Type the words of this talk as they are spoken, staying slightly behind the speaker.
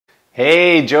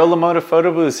Hey, Joe LaMotta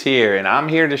Photo Booths here, and I'm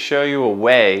here to show you a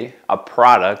way, a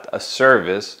product, a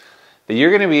service that you're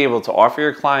going to be able to offer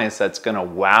your clients that's going to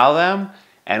wow them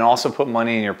and also put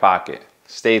money in your pocket.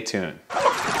 Stay tuned.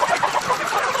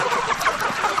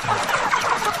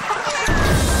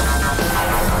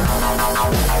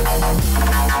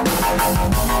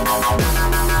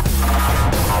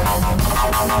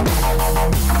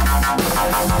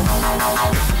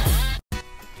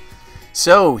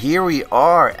 So here we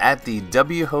are at the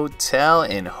W Hotel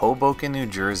in Hoboken, New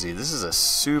Jersey. This is a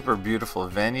super beautiful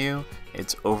venue.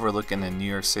 It's overlooking the New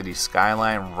York City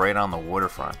skyline right on the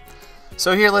waterfront.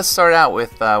 So here, let's start out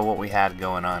with what we had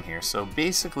going on here. So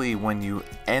basically, when you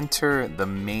enter the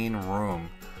main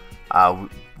room,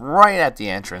 right at the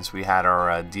entrance, we had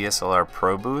our DSLR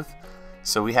Pro booth.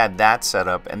 So we had that set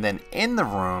up, and then in the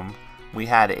room, we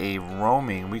had a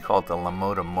roaming, we call it the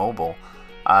LaMotta Mobile.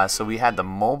 So we had the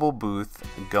mobile booth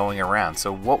going around.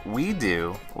 So what we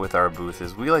do with our booth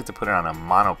is we like to put it on a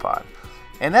monopod.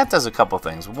 And that does a couple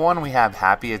things. One, we have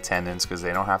happy attendants because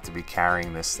they don't have to be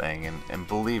carrying this thing. And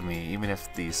believe me, even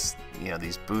if these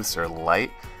booths are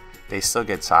light, they still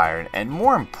get tired. And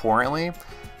more importantly,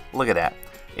 look at that.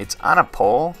 It's on a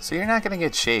pole, so you're not going to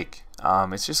get shake.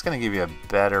 It's just going to give you a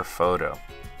better photo.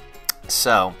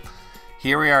 So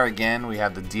here we are again. We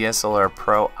have the DSLR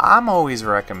Pro. I'm always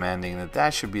recommending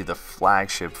that should be the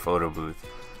flagship photo booth.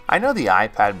 I know the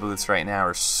iPad booths right now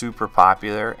are super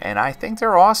popular, and I think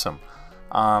they're awesome.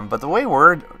 But the way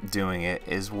we're doing it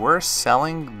is we're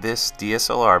selling this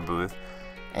DSLR booth,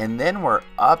 and then we're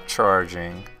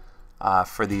upcharging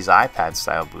for these iPad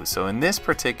style booths. So in this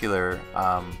particular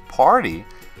party,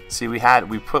 see, we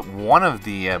put one of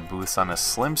the booths on a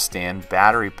slim stand,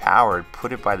 battery powered,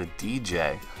 put it by the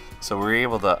DJ. So we were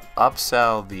able to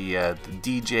upsell the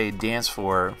DJ dance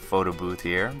floor photo booth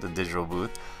here, the digital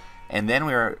booth, and then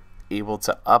we were able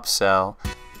to upsell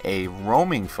a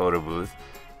roaming photo booth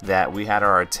that we had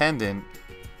our attendant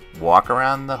walk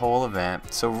around the whole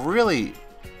event. So really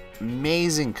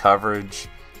amazing coverage.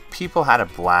 People had a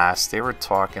blast. They were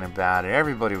talking about it.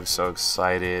 Everybody was so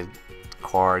excited.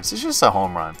 Cards. It's just a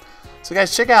home run. So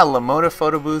guys, check out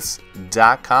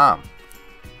LaMottaPhotoBooths.com.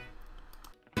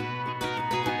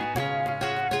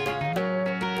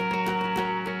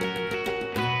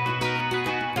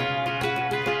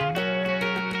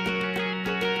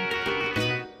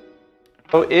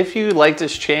 So if you like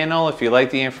this channel, if you like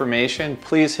the information,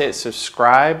 please hit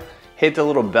subscribe, hit the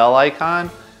little bell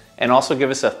icon, and also give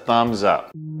us a thumbs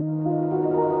up.